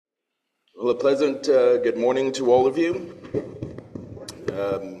Well, a pleasant good morning to all of you.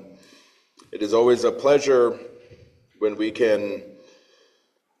 It is always a pleasure when we can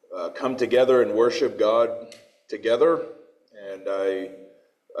come together and worship God together, and I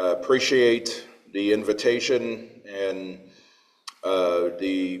appreciate the invitation and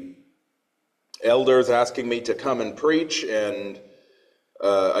the elders asking me to come and preach. And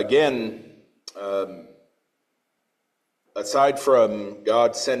again, aside from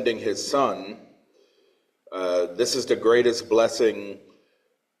God sending his son, this is the greatest blessing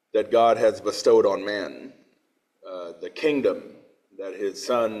that God has bestowed on man, the kingdom that his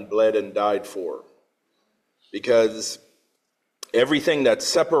son bled and died for. Because everything that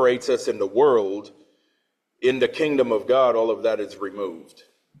separates us in the world, in the kingdom of God, all of that is removed.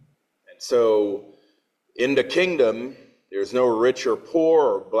 And so in the kingdom, there's no rich or poor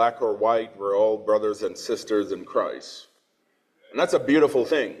or black or white. We're all brothers and sisters in Christ. And that's a beautiful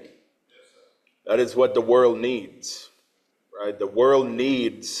thing. That is what the world needs, right? The world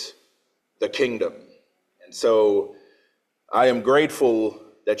needs the kingdom. And so I am grateful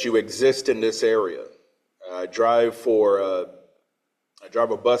that you exist in this area. I drive a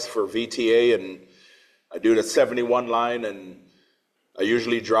bus for VTA, and I do the 71 line, and I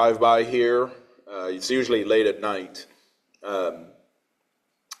usually drive by here. It's usually late at night. But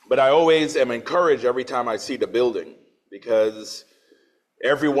I always am encouraged every time I see the building, because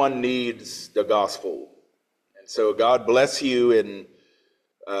everyone needs the gospel. And so God bless you in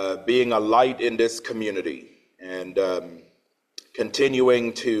being a light in this community and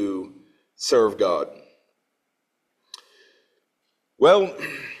continuing to serve God. Well,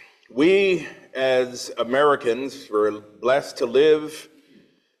 we as Americans were blessed to live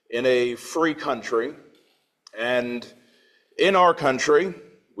in a free country, and in our country,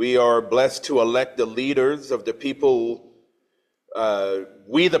 we are blessed to elect the leaders of the people.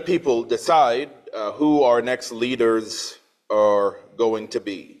 We, the people, decide who our next leaders are going to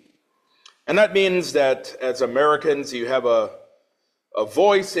be. And that means that as Americans, you have a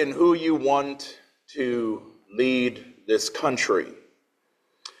voice in who you want to lead this country.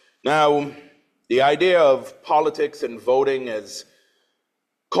 Now, the idea of politics and voting has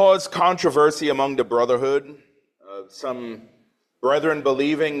caused controversy among the brotherhood. Some brethren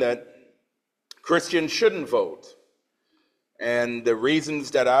believing that Christians shouldn't vote. And the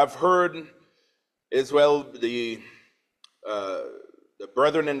reasons that I've heard is, well, the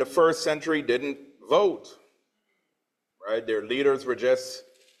brethren in the first century didn't vote, right? Their leaders were just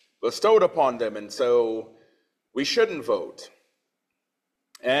bestowed upon them, and so we shouldn't vote.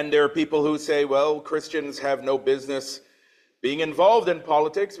 And there are people who say, well, Christians have no business being involved in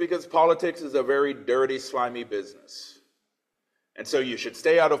politics because politics is a very dirty, slimy business. And so you should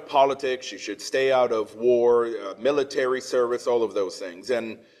stay out of politics, you should stay out of war, military service, all of those things.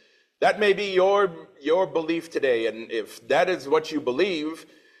 And that may be your belief today. And if that is what you believe,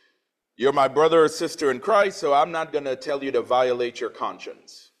 you're my brother or sister in Christ, so I'm not going to tell you to violate your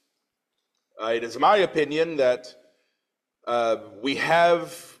conscience. It is my opinion that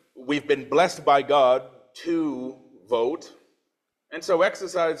we've been blessed by God to vote, and so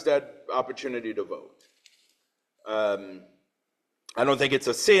exercise that opportunity to vote. I don't think it's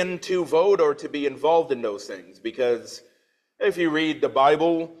a sin to vote or to be involved in those things, because if you read the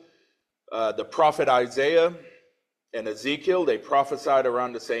Bible, the prophet Isaiah and Ezekiel, they prophesied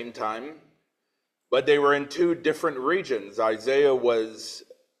around the same time, but they were in two different regions. Isaiah was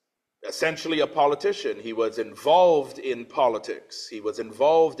essentially a politician. He was involved in politics. He was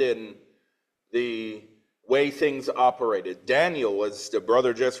involved in the way things operated. Daniel, as the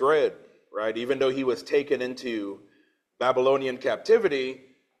brother just read, right? Even though he was taken into Babylonian captivity,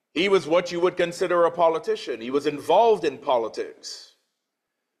 he was what you would consider a politician. He was involved in politics.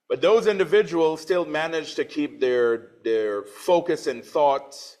 But those individuals still managed to keep their focus and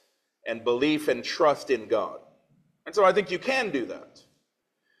thoughts and belief and trust in God. And so I think you can do that.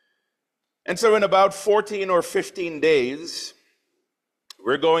 And so in about 14 or 15 days,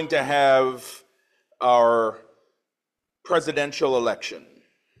 we're going to have our presidential election.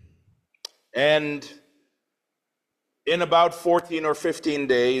 And in about 14 or 15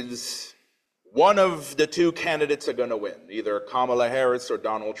 days, one of the two candidates are going to win, either Kamala Harris or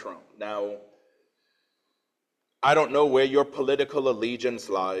Donald Trump. Now, I don't know where your political allegiance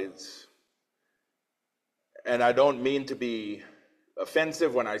lies, and I don't mean to be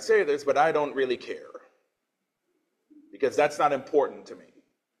offensive when I say this, but I don't really care, because that's not important to me.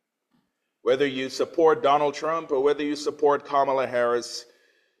 Whether you support Donald Trump or whether you support Kamala Harris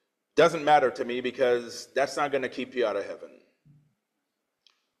doesn't matter to me, because that's not going to keep you out of heaven.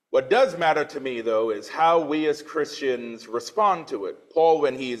 What does matter to me, though, is how we as Christians respond to it. Paul,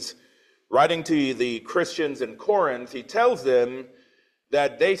 when he's writing to the Christians in Corinth, he tells them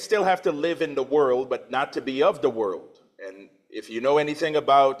that they still have to live in the world, but not to be of the world. And if you know anything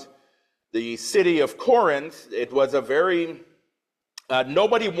about the city of Corinth, it was a very,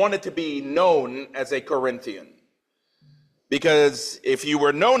 nobody wanted to be known as a Corinthian. Because if you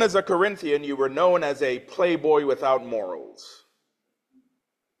were known as a Corinthian, you were known as a playboy without morals.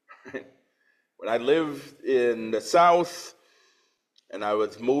 When I lived in the South and I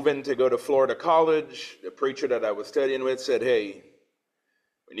was moving to go to Florida College, the preacher that I was studying with said, hey,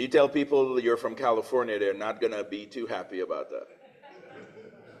 when you tell people you're from California, they're not going to be too happy about that.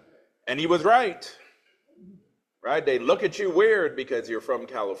 And he was right. Right? They look at you weird because you're from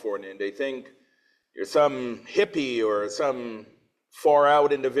California, and they think you're some hippie or some far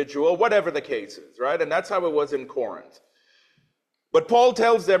out individual, whatever the case is, right? And that's how it was in Corinth. But Paul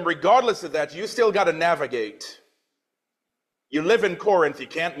tells them, regardless of that, you still got to navigate. You live in Corinth, you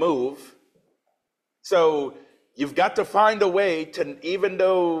can't move. So you've got to find a way to, even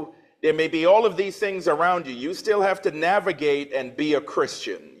though there may be all of these things around you, you still have to navigate and be a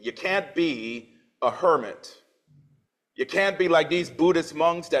Christian. You can't be a hermit. You can't be like these Buddhist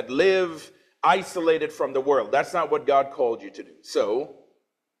monks that live isolated from the world. That's not what God called you to do. So,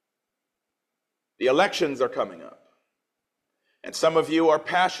 the elections are coming up. And some of you are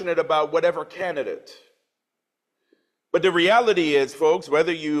passionate about whatever candidate. But the reality is, folks,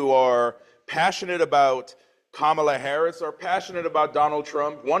 whether you are passionate about Kamala Harris or passionate about Donald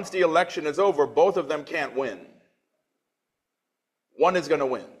Trump, once the election is over, both of them can't win. One is going to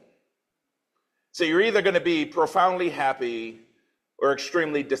win. So you're either going to be profoundly happy or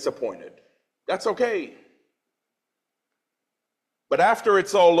extremely disappointed. That's okay. But after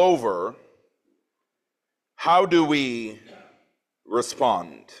it's all over, how do we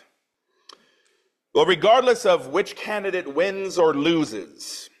respond? Well, regardless of which candidate wins or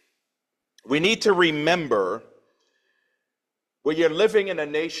loses, we need to remember we are living in a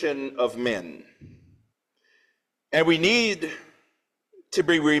nation of men. And we need to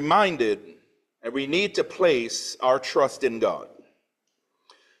be reminded, and we need to place our trust in God.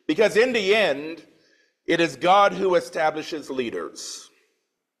 Because in the end, it is God who establishes leaders.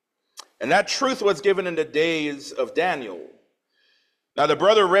 And that truth was given in the days of Daniel. Now, the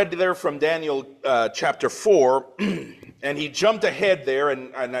brother read there from Daniel chapter 4, and he jumped ahead there,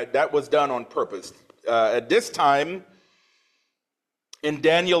 and that was done on purpose. At this time in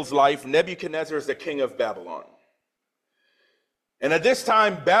Daniel's life, Nebuchadnezzar is the king of Babylon. And at this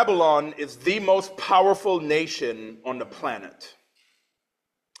time, Babylon is the most powerful nation on the planet.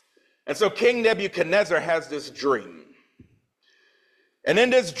 And so King Nebuchadnezzar has this dream. And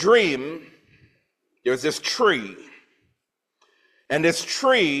in this dream, there's this tree. And this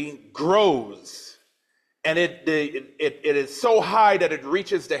tree grows. And it is so high that it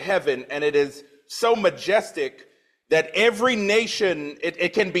reaches to heaven. And it is so majestic that every nation,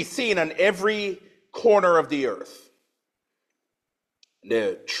 it can be seen on every corner of the earth.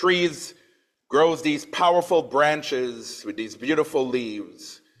 The trees grows these powerful branches with these beautiful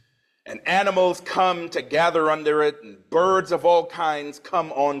leaves. And animals come to gather under it, and birds of all kinds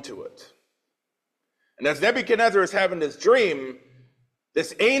come onto it. And as Nebuchadnezzar is having this dream,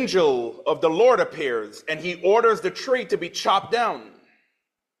 this angel of the Lord appears, and he orders the tree to be chopped down.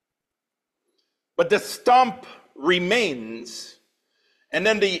 But the stump remains, and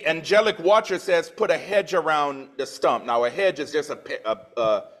then the angelic watcher says, put a hedge around the stump. Now, a hedge is just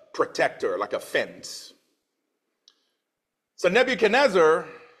a protector, like a fence. So Nebuchadnezzar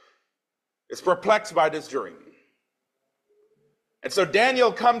is perplexed by this dream. And so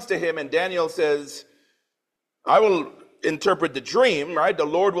Daniel comes to him, and Daniel says, I will interpret the dream, right? The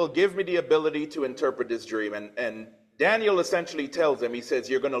Lord will give me the ability to interpret this dream. And Daniel essentially tells him, he says,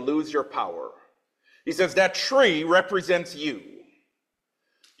 you're going to lose your power. He says, that tree represents you.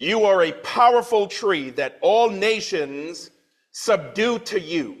 You are a powerful tree that all nations subdue to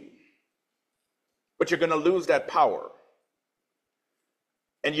you. But you're going to lose that power.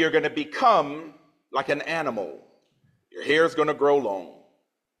 And you're going to become like an animal. Your hair is going to grow long.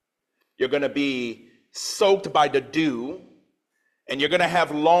 You're going to be soaked by the dew, and you're going to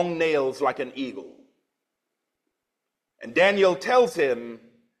have long nails like an eagle. And Daniel tells him,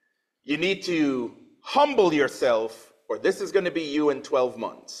 you need to humble yourself, or this is going to be you in 12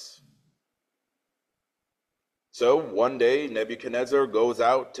 months. So one day, Nebuchadnezzar goes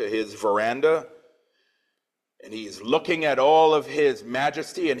out to his veranda, and he's looking at all of his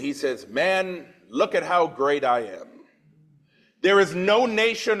majesty, and he says, man, look at how great I am. There is no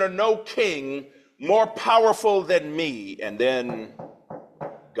nation or no king more powerful than me. And then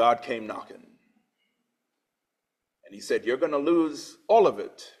God came knocking. And he said, you're going to lose all of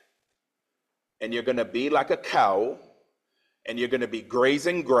it. and you're going to be like a cow, and you're going to be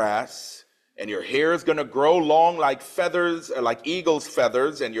grazing grass, and your hair is going to grow long like feathers, like eagle's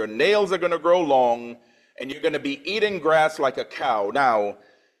feathers, and your nails are going to grow long, and you're going to be eating grass like a cow. Now,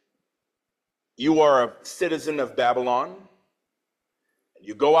 you are a citizen of Babylon.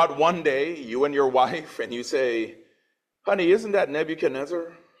 You go out one day, you and your wife, and you say, honey, isn't that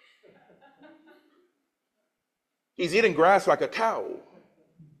Nebuchadnezzar? He's eating grass like a cow.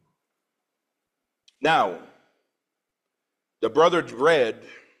 Now, the brother read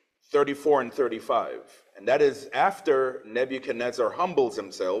 34 and 35, and that is after Nebuchadnezzar humbles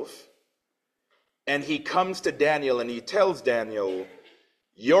himself, and he comes to Daniel and he tells Daniel,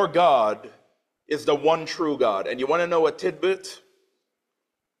 your God is the one true God. And you want to know a tidbit?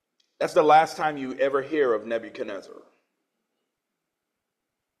 That's the last time you ever hear of Nebuchadnezzar.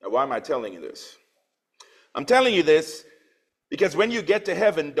 Now, why am I telling you this? I'm telling you this because when you get to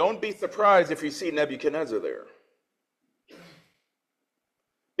heaven, don't be surprised if you see Nebuchadnezzar there.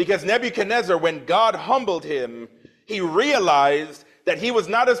 Because Nebuchadnezzar, when God humbled him, he realized that he was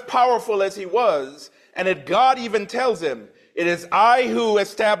not as powerful as he was, and that God even tells him, it is I who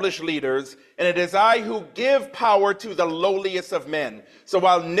establish leaders, and it is I who give power to the lowliest of men. So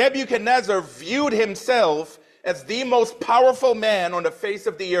while Nebuchadnezzar viewed himself as the most powerful man on the face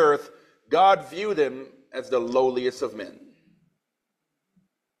of the earth, God viewed him as the lowliest of men.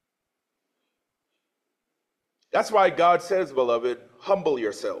 That's why God says, beloved, humble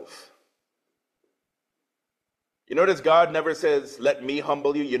yourself. You notice God never says, let me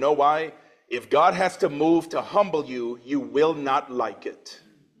humble you. You know why? If God has to move to humble you, you will not like it.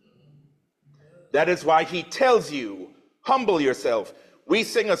 That is why he tells you, humble yourself. We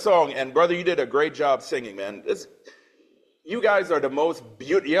sing a song, and brother, you did a great job singing, man. You guys are the most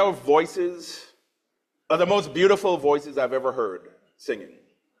beautiful, your voices are the most beautiful voices I've ever heard singing.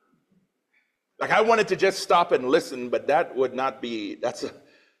 Like, I wanted to just stop and listen, but that would not be, that's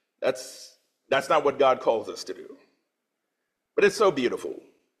not what God calls us to do. But it's so beautiful.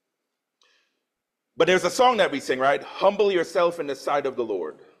 But there's a song that we sing, right? Humble yourself in the sight of the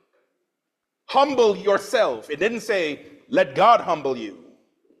Lord. Humble yourself. It didn't say, let God humble you.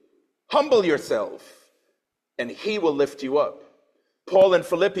 Humble yourself, and he will lift you up. Paul in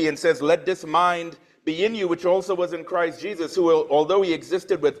Philippians says, let this mind be in you, which also was in Christ Jesus, who, although he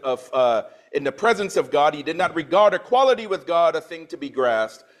existed in the presence of God, he did not regard equality with God a thing to be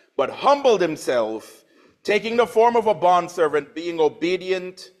grasped, but humbled himself, taking the form of a bondservant, being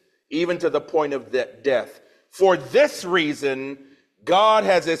obedient even to the point of death. For this reason, God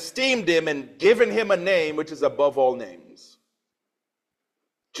has esteemed him and given him a name which is above all names.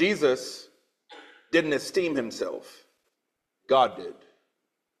 Jesus didn't esteem himself. God did.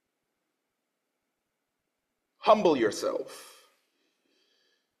 Humble yourself.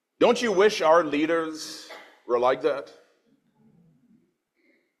 Don't you wish our leaders were like that?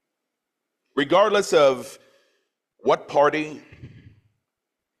 Regardless of what party.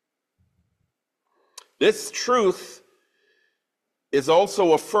 This truth is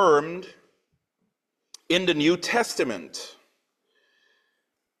also affirmed in the New Testament.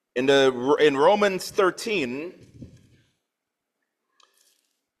 In Romans 13,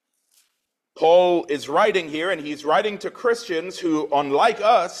 Paul is writing here, and he's writing to Christians who, unlike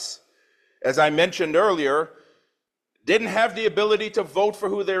us, as I mentioned earlier, didn't have the ability to vote for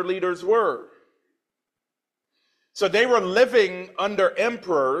who their leaders were. So they were living under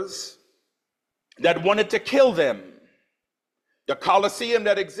emperors that wanted to kill them. The Colosseum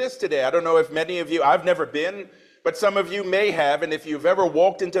that exists today, I don't know if many of you, I've never been, but some of you may have, and if you've ever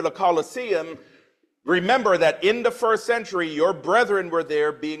walked into the Colosseum, remember that in the first century, your brethren were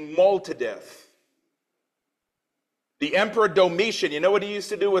there being mauled to death. The Emperor Domitian, you know what he used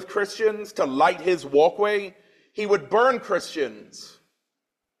to do with Christians to light his walkway? He would burn Christians.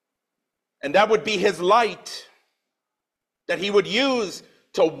 And that would be his light that he would use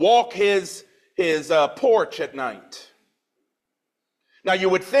to walk his porch at night. Now you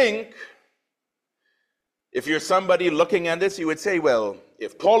would think, if you're somebody looking at this, you would say, well,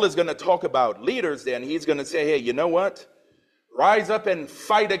 if Paul is going to talk about leaders, then he's going to say, hey, you know what? Rise up and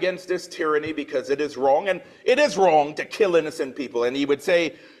fight against this tyranny because it is wrong. And it is wrong to kill innocent people. And he would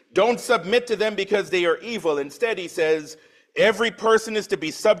say, don't submit to them because they are evil. Instead, he says, every person is to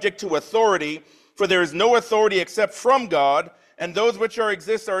be subject to authority, for there is no authority except from God, and those which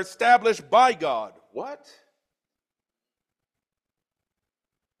exist are established by God. What?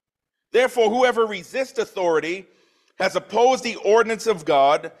 Therefore, whoever resists authority has opposed the ordinance of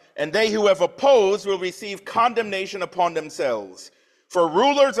God, and they who have opposed will receive condemnation upon themselves. For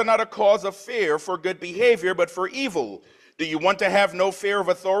rulers are not a cause of fear for good behavior, but for evil. Do you want to have no fear of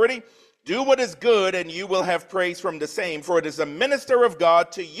authority? Do what is good, and you will have praise from the same, for it is a minister of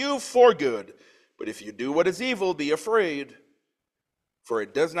God to you for good. But if you do what is evil, be afraid, for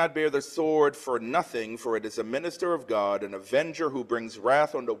it does not bear the sword for nothing, for it is a minister of God, an avenger who brings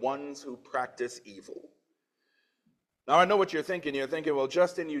wrath on the ones who practice evil. Now I know what you're thinking. You're thinking, well,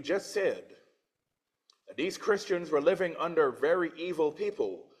 Justin, you just said that these Christians were living under very evil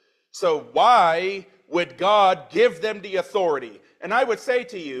people. So why would God give them the authority? And I would say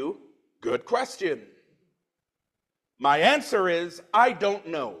to you, good question. My answer is, I don't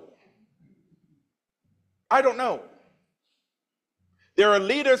know. I don't know. There are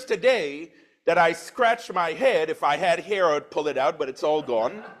leaders today that I scratch my head. If I had hair, I would pull it out, but it's all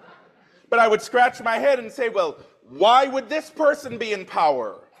gone. But I would scratch my head and say, well, why would this person be in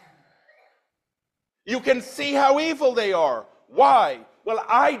power? You can see how evil they are. Why? Well,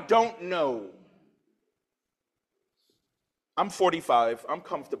 I don't know. I'm 45. I'm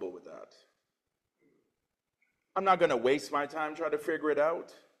comfortable with that. I'm not going to waste my time trying to figure it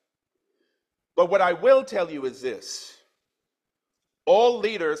out. But what I will tell you is this. All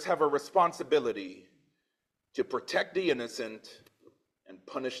leaders have a responsibility to protect the innocent and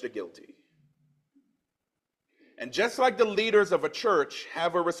punish the guilty. And just like the leaders of a church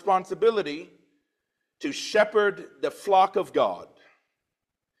have a responsibility to shepherd the flock of God,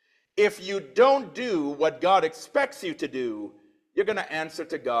 if you don't do what God expects you to do, you're going to answer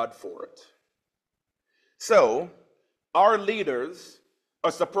to God for it. So, our leaders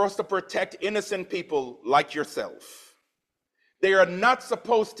are supposed to protect innocent people like yourself. They are not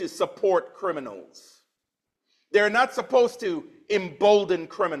supposed to support criminals. They're not supposed to embolden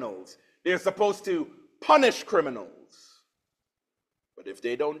criminals. They're supposed to punish criminals. But if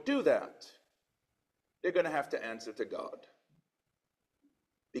they don't do that, they're going to have to answer to God,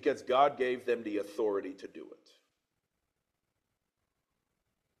 because God gave them the authority to do it.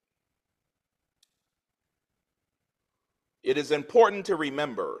 It is important to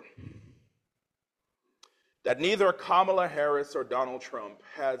remember that neither Kamala Harris or Donald Trump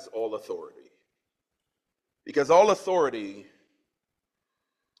has all authority, because all authority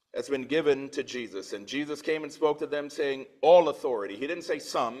has been given to Jesus. And Jesus came and spoke to them saying, all authority. He didn't say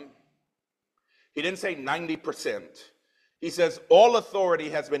some. He didn't say 90%. He says, all authority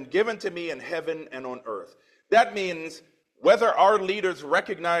has been given to me in heaven and on earth. That means whether our leaders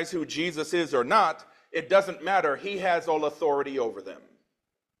recognize who Jesus is or not, it doesn't matter. He has all authority over them.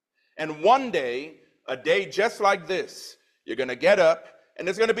 And one day, a day just like this, you're going to get up and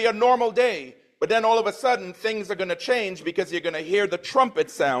it's going to be a normal day. But then all of a sudden, things are going to change, because you're going to hear the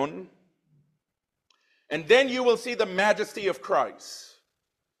trumpet sound. And then you will see the majesty of Christ.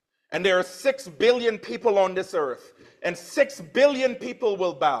 And there are 6 billion people on this earth, and 6 billion people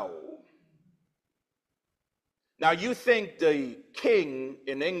will bow. Now you think the king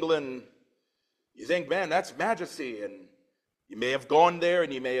in England, you think, man, that's majesty. And you may have gone there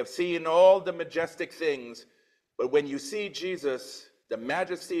and you may have seen all the majestic things. But when you see Jesus, the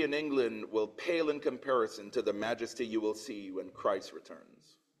majesty in England will pale in comparison to the majesty you will see when Christ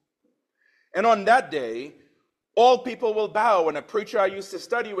returns. And on that day, all people will bow. And a preacher I used to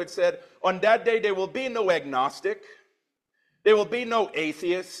study with said, on that day there will be no agnostic. There will be no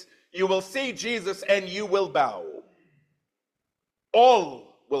atheist. You will see Jesus and you will bow.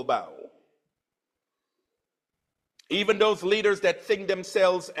 All will bow. Even those leaders that think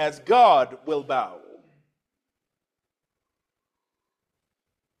themselves as God will bow.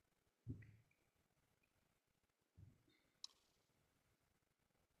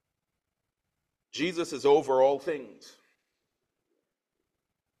 Jesus is over all things.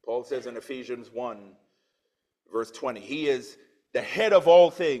 Paul says in Ephesians 1, verse 20, he is the head of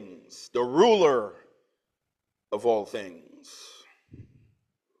all things, the ruler of all things.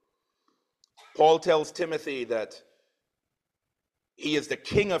 Paul tells Timothy that he is the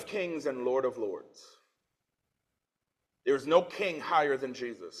King of kings and Lord of lords. There is no king higher than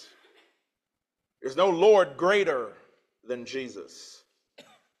Jesus. There's no Lord greater than Jesus.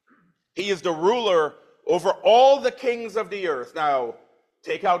 He is the ruler over all the kings of the earth. Now,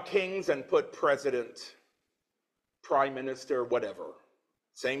 take out kings and put president, prime minister, whatever.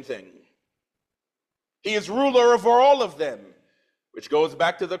 Same thing. He is ruler over all of them, which goes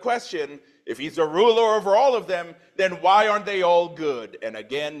back to the question, if he's a ruler over all of them, then why aren't they all good? And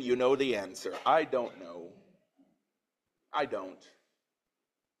again, you know the answer. I don't know. I don't.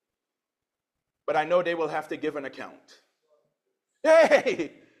 But I know they will have to give an account.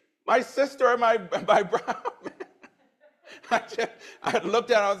 Hey, my sister and my brother. I looked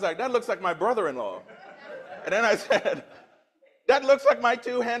at it, I was like, that looks like my brother-in-law. And then I said, that looks like my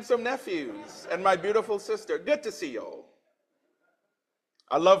 2 handsome nephews and my beautiful sister. Good to see y'all.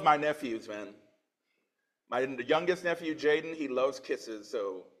 I love my nephews, man. My youngest nephew, Jaden, he loves kisses,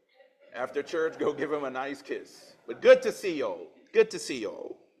 so after church, go give him a nice kiss. But good to see y'all. Good to see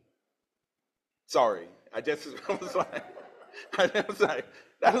y'all. Sorry, I was like,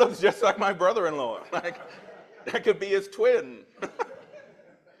 that looks just like my brother-in-law. Like, that could be his twin.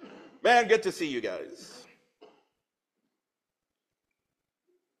 Man, good to see you guys.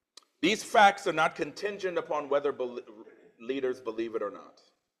 These facts are not contingent upon whether leaders believe it or not.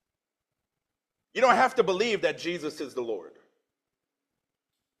 You don't have to believe that Jesus is the Lord,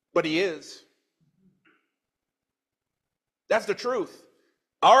 but he is. That's the truth.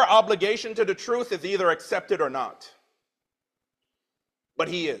 Our obligation to the truth is either accepted or not, but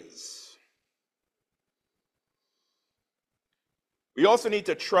he is. We also need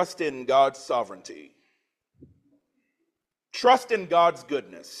to trust in God's sovereignty. Trust in God's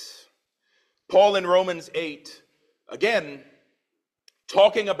goodness. Paul in Romans 8, again,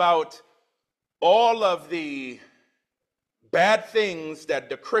 talking about all of the bad things that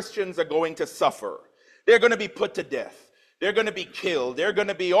the Christians are going to suffer. They're going to be put to death. They're going to be killed. They're going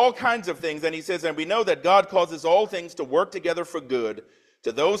to be all kinds of things. And he says, and we know that God causes all things to work together for good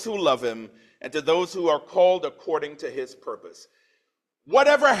to those who love him and to those who are called according to his purpose.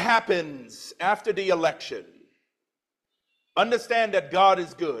 Whatever happens after the election, understand that God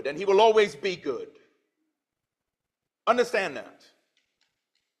is good and he will always be good. Understand that.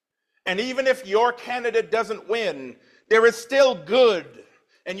 And even if your candidate doesn't win, there is still good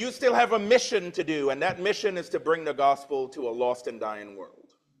and you still have a mission to do, and that mission is to bring the gospel to a lost and dying world.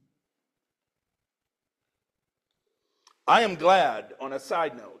 I am glad, on a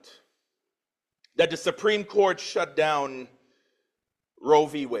side note, that the Supreme Court shut down Roe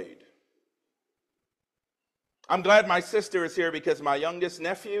v. Wade. I'm glad my sister is here because my youngest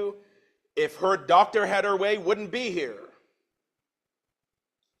nephew, if her doctor had her way, wouldn't be here.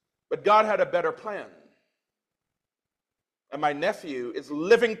 But God had a better plan. And my nephew is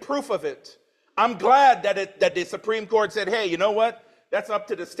living proof of it. I'm glad that the Supreme Court said, hey, you know what? That's up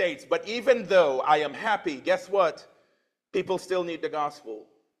to the states. But even though I am happy, guess what? People still need the gospel.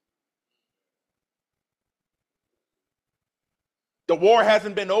 The war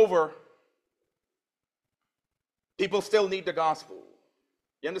hasn't been over. People still need the gospel.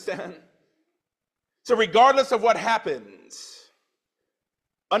 You understand? So regardless of what happens,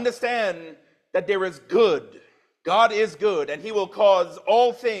 understand that there is good. God is good, and he will cause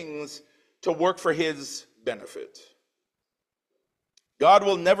all things to work for his benefit. God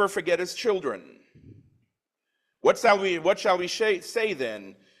will never forget his children. What shall we say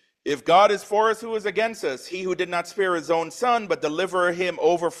then? If God is for us, who is against us? He who did not spare his own son, but delivered him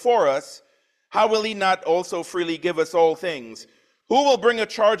over for us, how will he not also freely give us all things? Who will bring a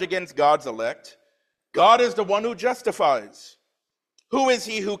charge against God's elect? God is the one who justifies. Who is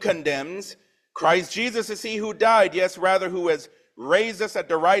he who condemns? Christ Jesus is he who died, yes, rather who has raised us at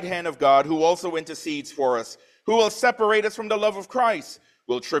the right hand of God, who also intercedes for us. Who will separate us from the love of Christ?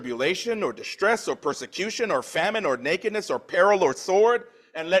 Will tribulation or distress or persecution or famine or nakedness or peril or sword?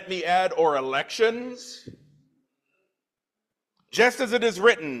 And let me add, or elections? Just as it is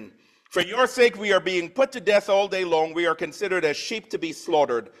written, for your sake we are being put to death all day long. We are considered as sheep to be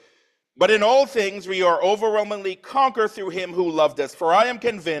slaughtered. But in all things we are overwhelmingly conquered through him who loved us. For I am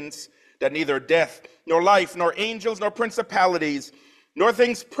convinced that neither death, nor life, nor angels, nor principalities, nor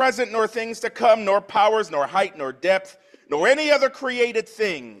things present, nor things to come, nor powers, nor height, nor depth, nor any other created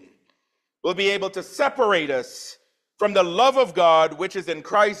thing will be able to separate us from the love of God, which is in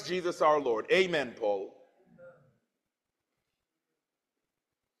Christ Jesus our Lord. Amen, Paul.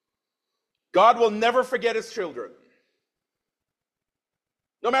 God will never forget his children.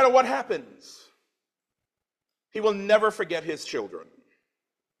 No matter what happens, he will never forget his children.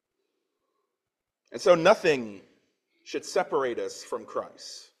 And so nothing should separate us from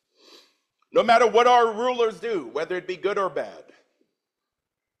Christ. No matter what our rulers do, whether it be good or bad,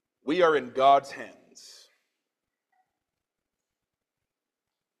 we are in God's hands.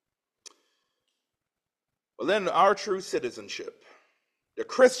 Well, then our true citizenship, the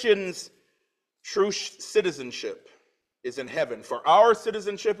Christian's true citizenship is in heaven. For our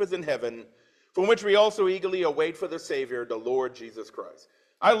citizenship is in heaven, from which we also eagerly await for the Savior, the Lord Jesus Christ.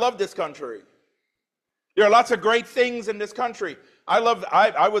 I love this country. There are lots of great things in this country. I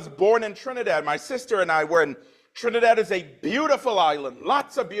was born in Trinidad. My sister and I were in Trinidad. Is a beautiful island.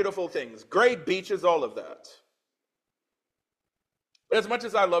 Lots of beautiful things. Great beaches, all of that. But as much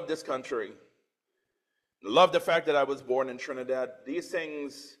as I love this country, love the fact that I was born in Trinidad, these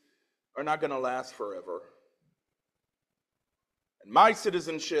things are not going to last forever. And my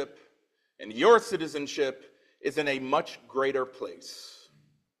citizenship and your citizenship is in a much greater place.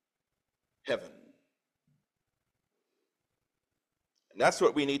 heaven. And that's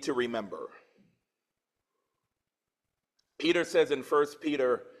what we need to remember. Peter says in 1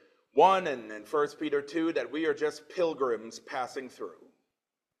 Peter 1 and in 1 Peter 2 that we are just pilgrims passing through.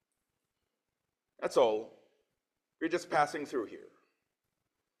 That's all. We're just passing through here.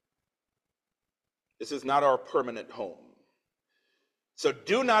 This is not our permanent home. So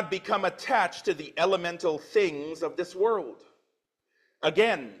do not become attached to the elemental things of this world.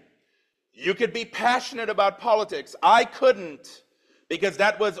 Again, you could be passionate about politics. I couldn't, because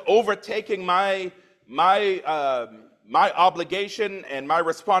that was overtaking my obligation and my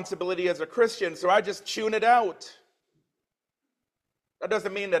responsibility as a Christian, so I just tune it out. That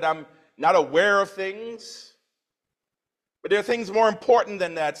doesn't mean that I'm not aware of things, but there are things more important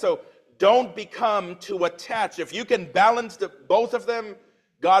than that. So don't become too attached. If you can balance both of them,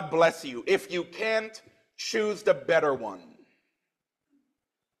 God bless you. If you can't, choose the better one.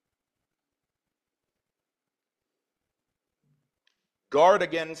 Guard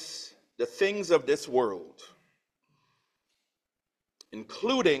against the things of this world,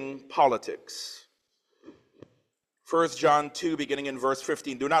 including politics. 1 John 2, beginning in verse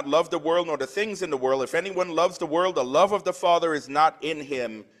 15. Do not love the world nor the things in the world. If anyone loves the world, the love of the Father is not in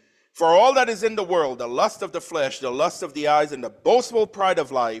him. For all that is in the world, the lust of the flesh, the lust of the eyes, and the boastful pride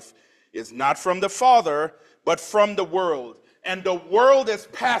of life, is not from the Father, but from the world. And the world is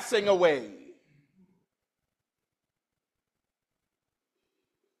passing away.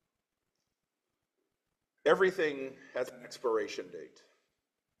 Everything has an expiration date,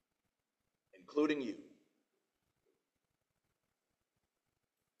 including you.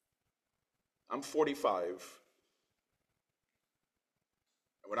 I'm 45.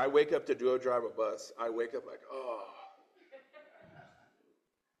 And when I wake up to drive a bus, I wake up like, oh,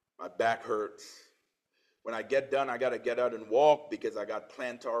 my back hurts. When I get done, I got to get out and walk because I got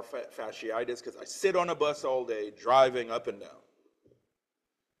plantar fasciitis because I sit on a bus all day driving up and down.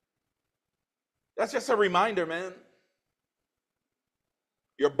 That's just a reminder, man.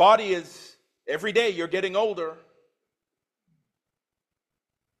 Your body is, every day you're getting older.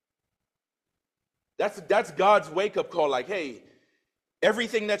 That's God's wake-up call. Like, hey,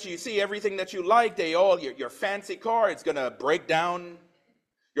 everything that you see, everything that you like, your fancy car, it's going to break down.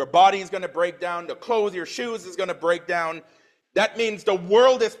 Your body is going to break down. The clothes, your shoes is going to break down. That means the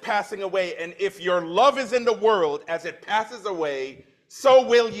world is passing away. And if your love is in the world, as it passes away, so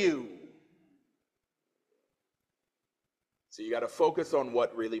will you. So you got to focus on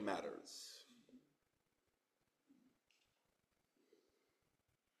what really matters.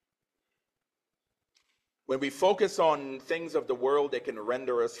 When we focus on things of the world, they can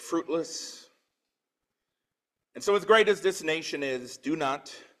render us fruitless. And so as great as this nation is, do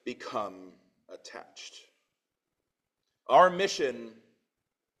not become attached. Our mission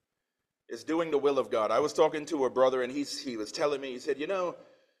is doing the will of God. I was talking to a brother, and he was telling me, he said, you know,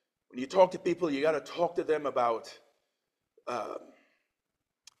 when you talk to people, you got to talk to them about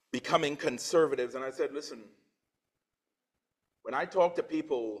becoming conservatives. And I said, listen, when I talk to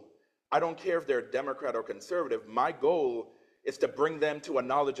people, I don't care if they're Democrat or conservative. My goal is to bring them to a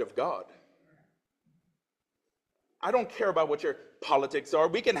knowledge of God. I don't care about what your politics are.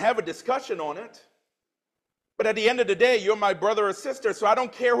 We can have a discussion on it. But at the end of the day, you're my brother or sister, so I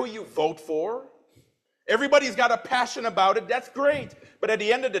don't care who you vote for. Everybody's got a passion about it. That's great. But at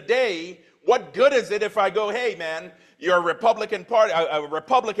the end of the day, what good is it if I go, hey, man, you're a Republican party, a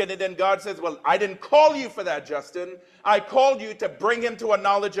Republican, and then God says, well, I didn't call you for that, Justin. I called you to bring him to a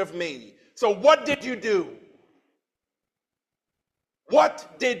knowledge of me. So what did you do?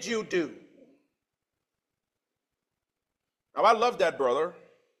 What did you do? Now, I love that brother.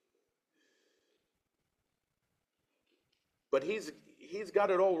 But he's got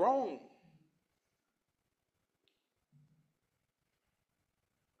it all wrong.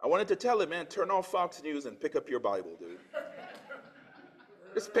 I wanted to tell him, man, turn off Fox News and pick up your Bible, dude.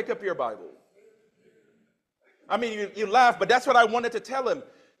 Just pick up your Bible. I mean, you laugh, but that's what I wanted to tell him.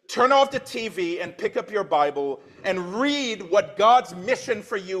 Turn off the TV and pick up your Bible and read what God's mission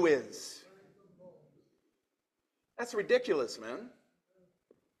for you is. That's ridiculous, man.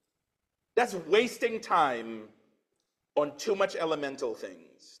 That's wasting time on too much elemental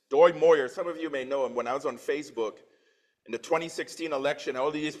things. Doy Moyer, some of you may know him. When I was on Facebook in the 2016 election,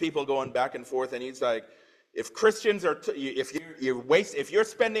 all these people going back and forth, and he's like, if Christians are, if you're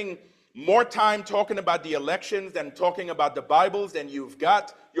spending more time talking about the elections than talking about the Bibles, then you've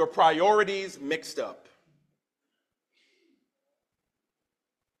got your priorities mixed up.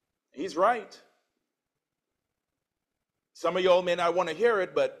 He's right. Some of y'all may not want to hear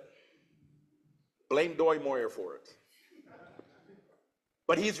it, but blame Doy Moyer for it.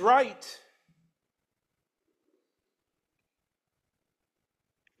 But he's right.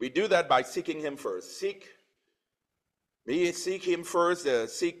 We do that by seeking him first. Seek him first,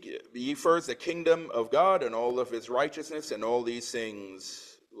 seek ye first the kingdom of God and all of his righteousness, and all these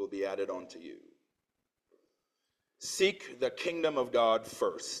things will be added unto you. Seek the kingdom of God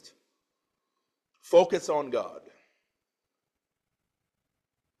first. Focus on God.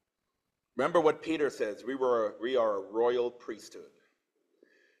 Remember what Peter says, we are a royal priesthood.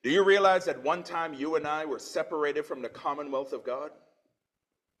 Do you realize that one time you and I were separated from the commonwealth of God?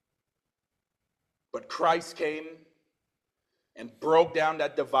 But Christ came and broke down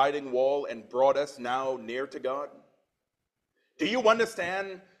that dividing wall and brought us now near to God? Do you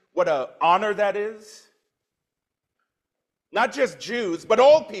understand what an honor that is? Not just Jews, but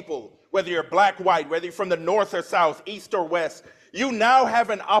all people, whether you're black, white, whether you're from the north or south, east or west, you now have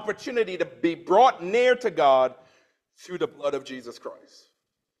an opportunity to be brought near to God through the blood of Jesus Christ.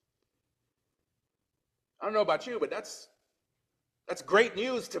 I don't know about you, but that's great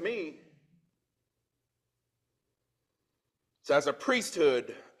news to me. So as a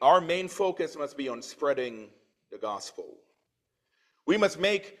priesthood, our main focus must be on spreading the gospel. We must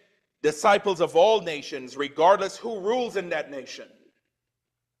make disciples of all nations, regardless who rules in that nation.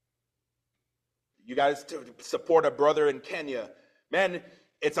 You guys support a brother in Kenya. Man,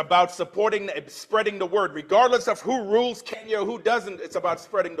 it's about spreading the word. Regardless of who rules Kenya, who doesn't, it's about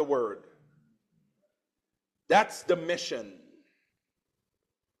spreading the word. That's the mission.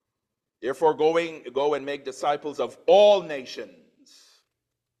 Therefore, go and make disciples of all nations,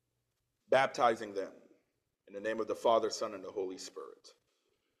 baptizing them in the name of the Father, Son, and the Holy Spirit.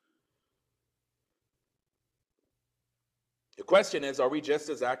 The question is, are we just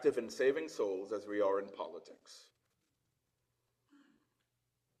as active in saving souls as we are in politics?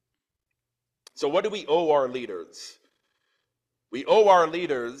 So what do we owe our leaders? We owe our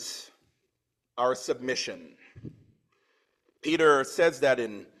leaders our submission. Peter says that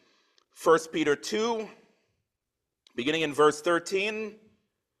in 1 Peter 2, beginning in verse 13,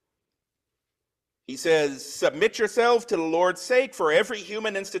 he says, "Submit yourselves to the Lord's sake for every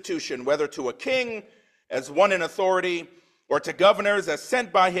human institution, whether to a king as one in authority, or to governors as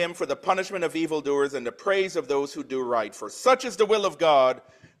sent by him for the punishment of evildoers and the praise of those who do right. For such is the will of God,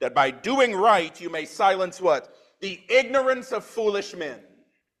 that by doing right you may silence" what? "The ignorance of foolish men."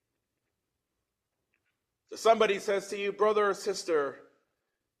 So somebody says to you, brother or sister,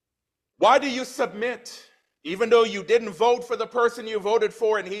 why do you submit? Even though you didn't vote for the person you voted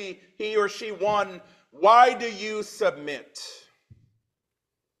for and he or she won, why do you submit?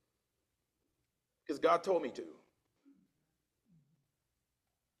 Because God told me to.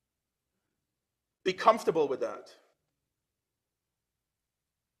 Be comfortable with that.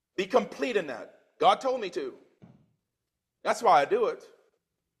 Be complete in that. God told me to. That's why I do it.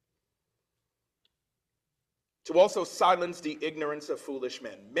 To also silence the ignorance of foolish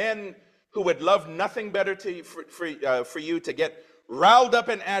men. Men who would love nothing better for you to get riled up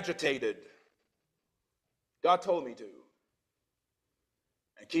and agitated. God told me to.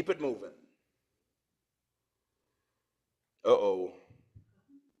 And keep it moving. Uh-oh.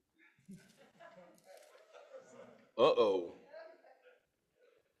 Uh-oh.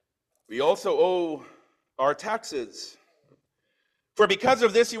 We also owe our taxes. For because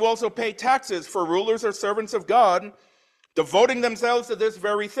of this you also pay taxes, for rulers are servants of God, devoting themselves to this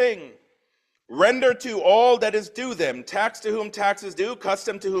very thing. Render to all that is due them, tax to whom tax is due,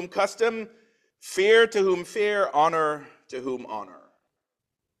 custom to whom custom, fear to whom fear, honor to whom honor.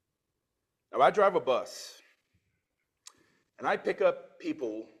 Now I drive a bus, and I pick up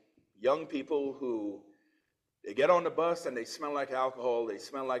people, young people who they get on the bus and they smell like alcohol, they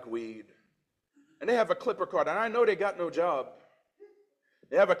smell like weed, and they have a clipper card, and I know they got no job.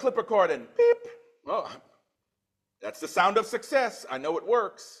 They have a clipper card and beep. Oh, that's the sound of success. I know it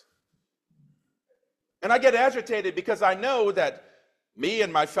works. And I get agitated because I know that me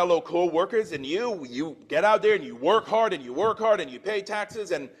and my fellow co-workers and you get out there and you work hard and you work hard and you pay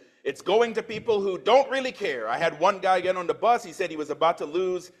taxes, and it's going to people who don't really care. I had one guy get on the bus. He said he was about to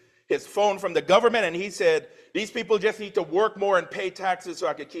lose his phone from the government, and he said, these people just need to work more and pay taxes so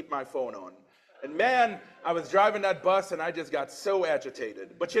I could keep my phone on. And man, I was driving that bus and I just got so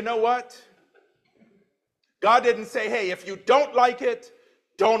agitated. But you know what? God didn't say, hey, if you don't like it,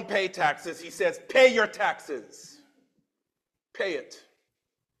 don't pay taxes. He says, pay your taxes. Pay it.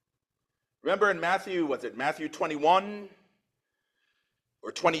 Remember in Matthew, was it Matthew 21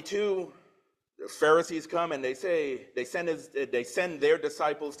 or 22? The Pharisees come and they send their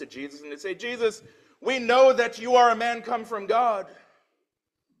disciples to Jesus, and they say, Jesus, we know that you are a man come from God.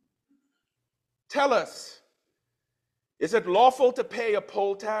 Tell us, is it lawful to pay a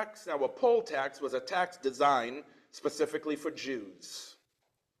poll tax? Now, a poll tax was a tax designed specifically for Jews.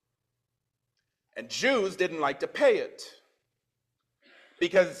 And Jews didn't like to pay it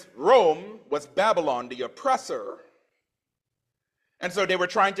because Rome was Babylon, the oppressor. And so they were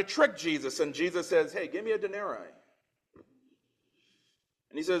trying to trick Jesus, and Jesus says, hey, give me a denarii.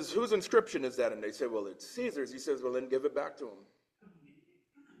 And he says, whose inscription is that? And they say, well, it's Caesar's. He says, well, then give it back to him.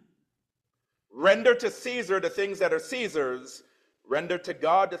 Render to Caesar the things that are Caesar's. Render to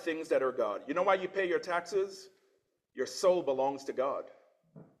God the things that are God. You know why you pay your taxes? Your soul belongs to God.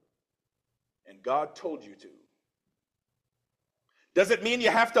 And God told you to. Does it mean you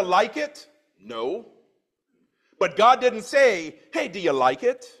have to like it? No. But God didn't say, hey, do you like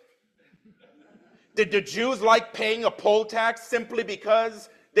it? Did the Jews like paying a poll tax simply because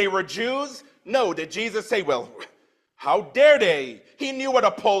they were Jews? No. Did Jesus say, well, how dare they? He knew what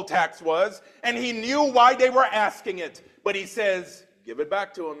a poll tax was, and he knew why they were asking it. But he says, give it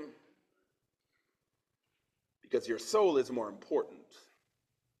back to him. Because your soul is more important.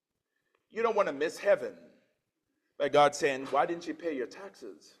 You don't want to miss heaven by God saying, why didn't you pay your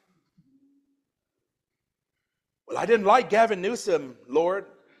taxes? Well, I didn't like Gavin Newsom, Lord.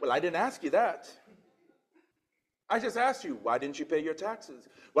 Well, I didn't ask you that. I just asked you, why didn't you pay your taxes?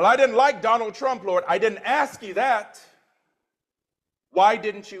 Well, I didn't like Donald Trump, Lord. I didn't ask you that. Why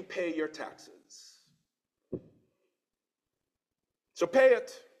didn't you pay your taxes? So pay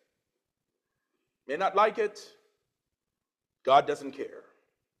it. May not like it. God doesn't care.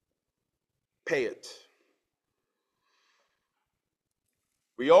 Pay it.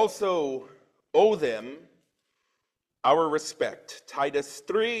 We also owe them our respect. Titus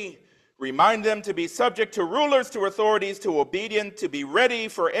 3, remind them to be subject to rulers, to authorities, to obedient, to be ready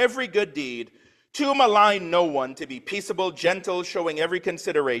for every good deed, to malign no one, to be peaceable, gentle, showing every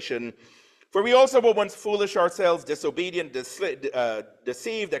consideration. For we also were once foolish ourselves, disobedient,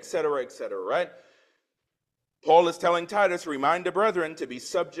 deceived, etc., etc., right? Paul is telling Titus, remind the brethren to be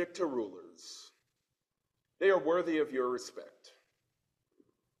subject to rulers. They are worthy of your respect.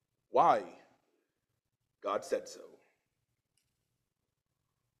 Why? God said so.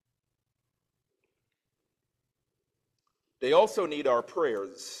 They also need our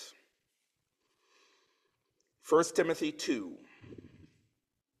prayers. 1 Timothy 2.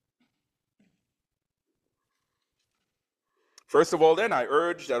 First of all, then, I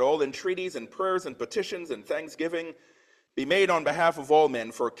urge that all entreaties and prayers and petitions and thanksgiving be made on behalf of all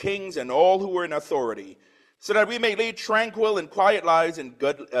men, for kings and all who are in authority, so that we may lead tranquil and quiet lives in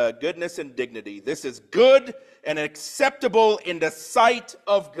goodness and dignity. This is good and acceptable in the sight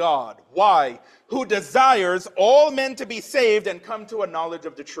of God. Why? Who desires all men to be saved and come to a knowledge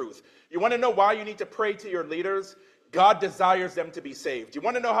of the truth. You want to know why you need to pray to your leaders? God desires them to be saved. You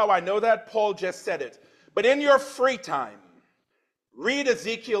want to know how I know that? Paul just said it. But in your free time, read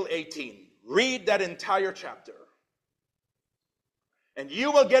Ezekiel 18. Read that entire chapter. And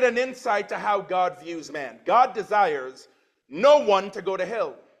you will get an insight to how God views man. God desires no one to go to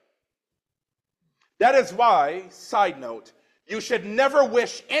hell. That is why, side note, you should never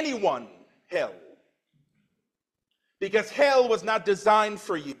wish anyone hell. Because hell was not designed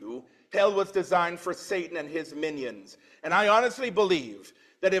for you. Hell was designed for Satan and his minions. And I honestly believe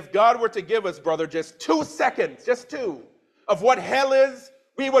that if God were to give us, brother, just 2 seconds, just 2, of what hell is,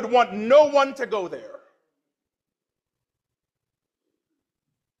 we would want no one to go there.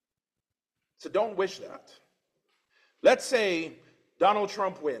 So don't wish that. Let's say Donald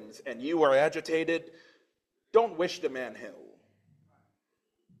Trump wins and you are agitated. Don't wish the man hell.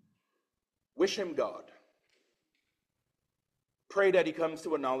 Wish him God. Pray that he comes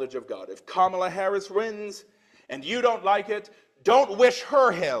to a knowledge of God. If Kamala Harris wins and you don't like it, don't wish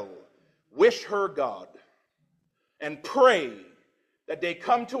her hell. Wish her God. And pray that they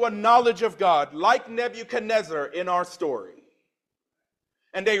come to a knowledge of God, like Nebuchadnezzar in our story.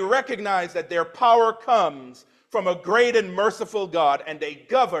 And they recognize that their power comes from a great and merciful God, and they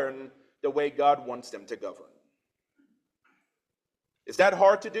govern the way God wants them to govern. Is that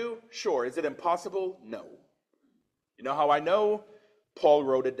hard to do? Sure. Is it impossible? No. You know how I know? Paul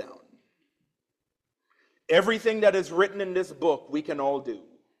wrote it down. Everything that is written in this book, we can all do.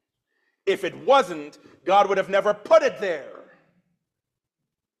 If it wasn't, God would have never put it there.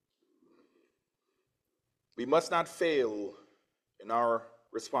 We must not fail in our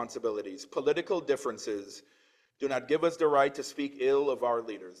responsibilities. Political differences do not give us the right to speak ill of our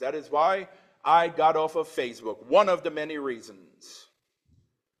leaders. That is why I got off of Facebook, one of the many reasons.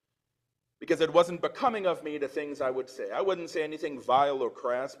 Because it wasn't becoming of me the things I would say. I wouldn't say anything vile or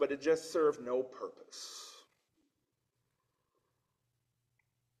crass, but it just served no purpose.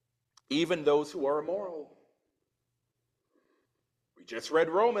 Even those who are immoral. We just read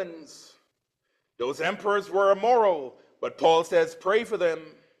Romans. Those emperors were immoral, but Paul says, pray for them.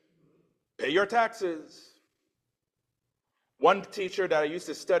 Pay your taxes. One teacher that I used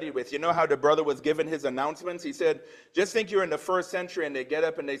to study with, you know how the brother was given his announcements? He said, just think you're in the first century and they get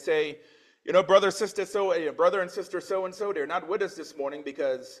up and they say, you know, brother and sister so-and-so, they're not with us this morning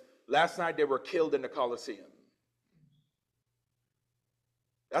because last night they were killed in the Colosseum.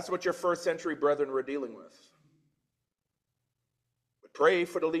 That's what your first century brethren were dealing with. But pray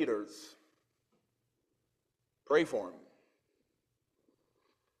for the leaders. Pray for them.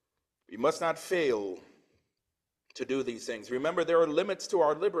 We must not fail to do these things. Remember, there are limits to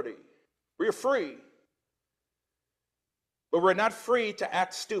our liberty. We are free. But we're not free to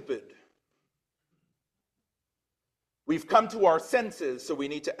act stupid. We've come to our senses, so we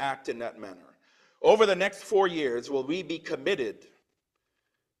need to act in that manner. Over the next 4 years, will we be committed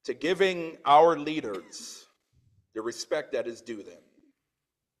to giving our leaders the respect that is due them?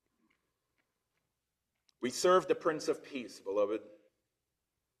 We serve the Prince of Peace, beloved.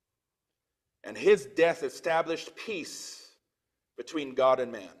 And his death established peace between God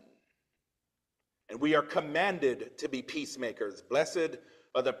and man. And we are commanded to be peacemakers. Blessed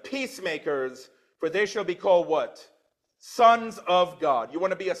are the peacemakers, for they shall be called what? Sons of God. You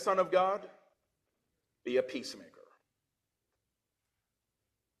want to be a son of God? Be a peacemaker.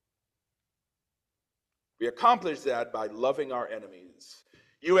 We accomplish that by loving our enemies.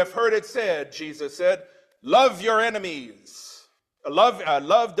 You have heard it said, Jesus said, love your enemies.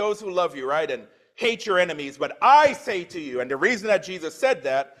 Love those who love you, right? And hate your enemies. But I say to you, and the reason that Jesus said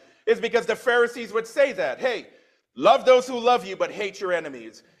that is because the Pharisees would say that. Hey, love those who love you, but hate your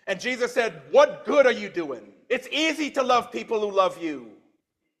enemies. And Jesus said, what good are you doing? It's easy to love people who love you,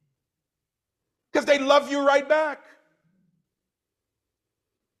 because they love you right back.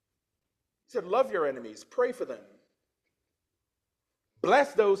 He said, love your enemies, pray for them.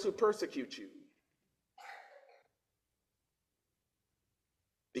 Bless those who persecute you.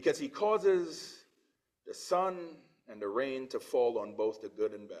 Because he causes the sun and the rain to fall on both the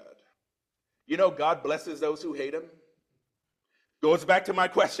good and bad. You know, God blesses those who hate him. Goes back to my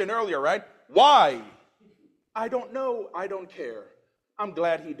question earlier, right? Why? I don't know. I don't care. I'm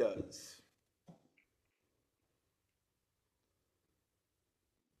glad he does.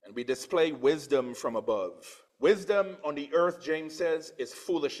 And we display wisdom from above. Wisdom on the earth, James says, is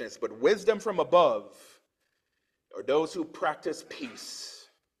foolishness. But wisdom from above are those who practice peace.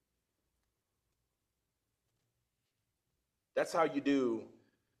 That's how you do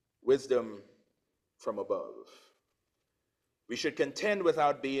wisdom from above. We should contend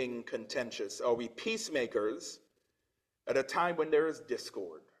without being contentious. Are we peacemakers at a time when there is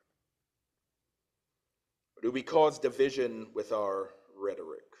discord? Or do we cause division with our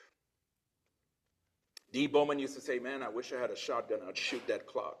rhetoric? D. Bowman used to say, man, I wish I had a shotgun. I'd shoot that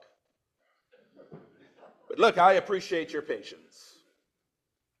clock. But look, I appreciate your patience.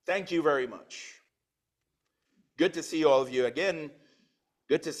 Thank you very much. Good to see all of you. Again,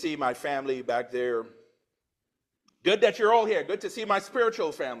 good to see my family back there. Good that you're all here. Good to see my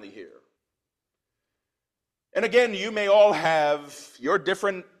spiritual family here. And again, you may all have your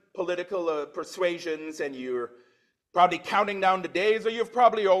different political persuasions, and you're probably counting down the days, or you've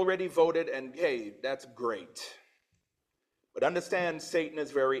probably already voted, and hey, that's great. But understand, Satan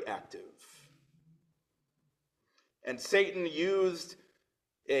is very active. And Satan used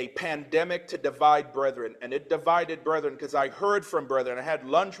a pandemic to divide brethren, and it divided brethren because I heard from brethren. I had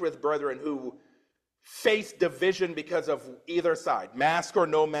lunch with brethren who faced division because of either side, mask or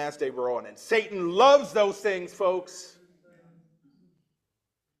no mask they were on. And Satan loves those things, folks.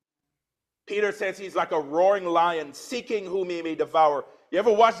 Peter says he's like a roaring lion seeking whom he may devour. You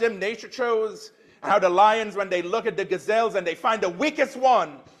ever watch them nature shows? How the lions, when they look at the gazelles and they find the weakest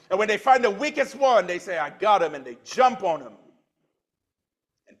one, and when they find the weakest one, they say, I got him, and they jump on him.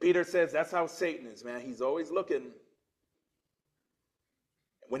 And Peter says that's how Satan is, man. He's always looking.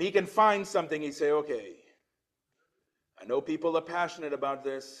 When he can find something, he say, okay, I know people are passionate about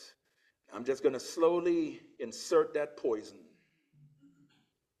this. I'm just going to slowly insert that poison.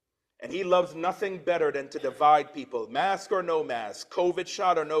 And he loves nothing better than to divide people, mask or no mask, COVID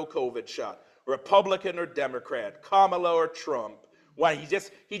shot or no COVID shot, Republican or Democrat, Kamala or Trump. Why?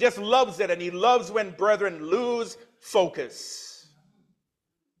 He just loves it, and he loves when brethren lose focus.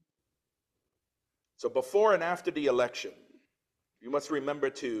 So before and after the election, you must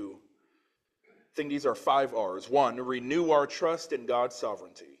remember to think these are 5 R's. 1, renew our trust in God's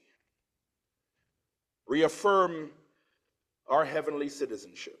sovereignty. Reaffirm our heavenly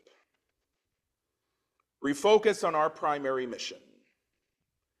citizenship. Refocus on our primary mission.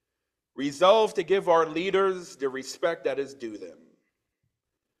 Resolve to give our leaders the respect that is due them.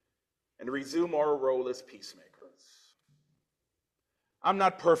 And resume our role as peacemakers. I'm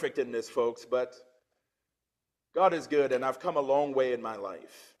not perfect in this, folks, but God is good, and I've come a long way in my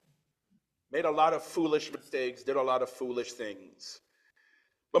life. Made a lot of foolish mistakes, did a lot of foolish things.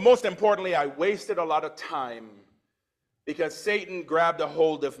 But most importantly, I wasted a lot of time because Satan grabbed a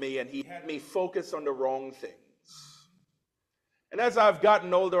hold of me and he had me focus on the wrong things. And as I've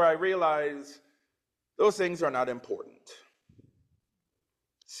gotten older, I realize those things are not important.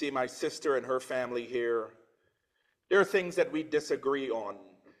 See my sister and her family here. There are things that we disagree on.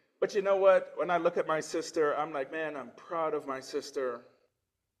 But you know what? When I look at my sister, I'm like, man, I'm proud of my sister.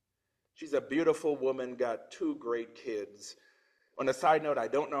 She's a beautiful woman, got 2 great kids. On a side note, I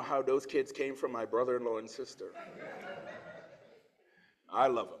don't know how those kids came from my brother-in-law and sister. I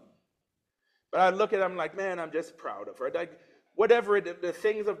love them. But I look at them like, man, I'm just proud of her. Like, whatever the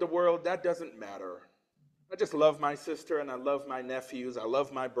things of the world, that doesn't matter. I just love my sister and I love my nephews. I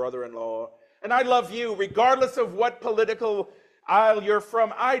love my brother-in-law. And I love you, regardless of what political aisle you're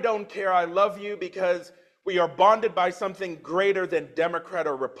from. I don't care. I love you because we are bonded by something greater than Democrat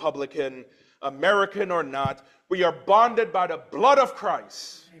or Republican, American or not. We are bonded by the blood of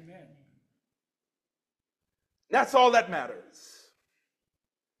Christ. Amen. That's all that matters.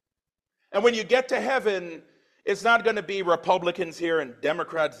 And when you get to heaven, it's not going to be Republicans here and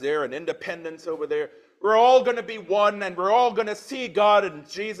Democrats there and independents over there. We're all going to be one, and we're all going to see God and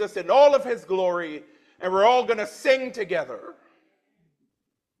Jesus in all of his glory, and we're all going to sing together.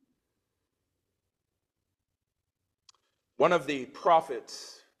 One of the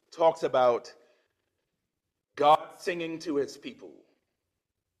prophets talks about God singing to his people.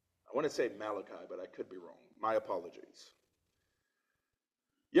 I want to say Malachi, but I could be wrong. My apologies.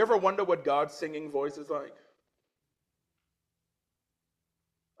 You ever wonder what God's singing voice is like?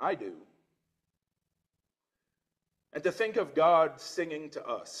 I do. And to think of God singing to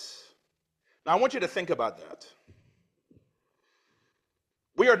us. Now, I want you to think about that.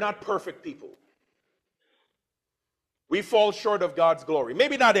 We are not perfect people. We fall short of God's glory.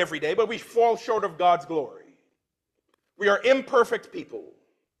 Maybe not every day, but we fall short of God's glory. We are imperfect people.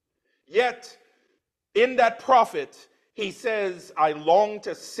 Yet, in that prophet, he says, I long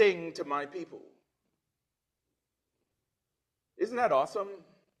to sing to my people. Isn't that awesome?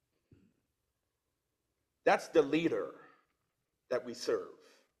 That's the leader that we serve.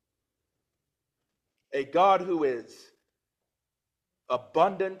 A God who is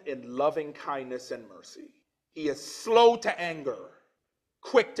abundant in loving kindness and mercy. He is slow to anger,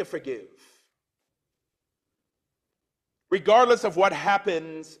 quick to forgive. Regardless of what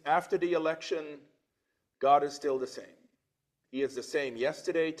happens after the election, God is still the same. He is the same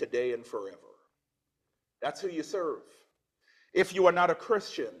yesterday, today, and forever. That's who you serve. If you are not a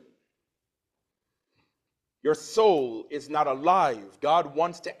Christian, your soul is not alive. God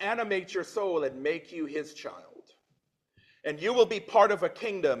wants to animate your soul and make you his child. And you will be part of a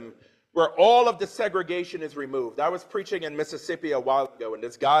kingdom where all of the segregation is removed. I was preaching in Mississippi a while ago, and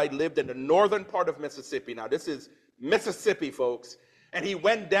this guy lived in the northern part of Mississippi. Now, this is Mississippi, folks. And he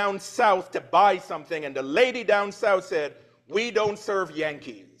went down south to buy something, and the lady down south said, we don't serve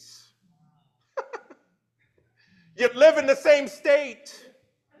Yankees. You live in the same state.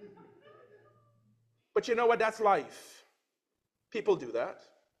 But you know what? That's life. People do that.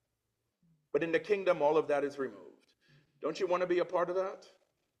 But in the kingdom, all of that is removed. Don't you want to be a part of that?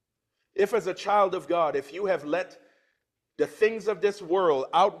 If as a child of God, if you have let the things of this world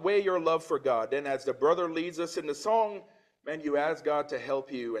outweigh your love for God, then as the brother leads us in the song, man, you ask God to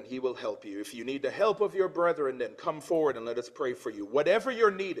help you and he will help you. If you need the help of your brethren, then come forward and let us pray for you. Whatever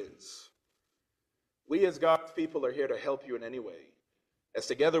your need is, we as God's people are here to help you in any way. As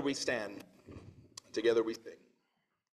together we stand, together we sing.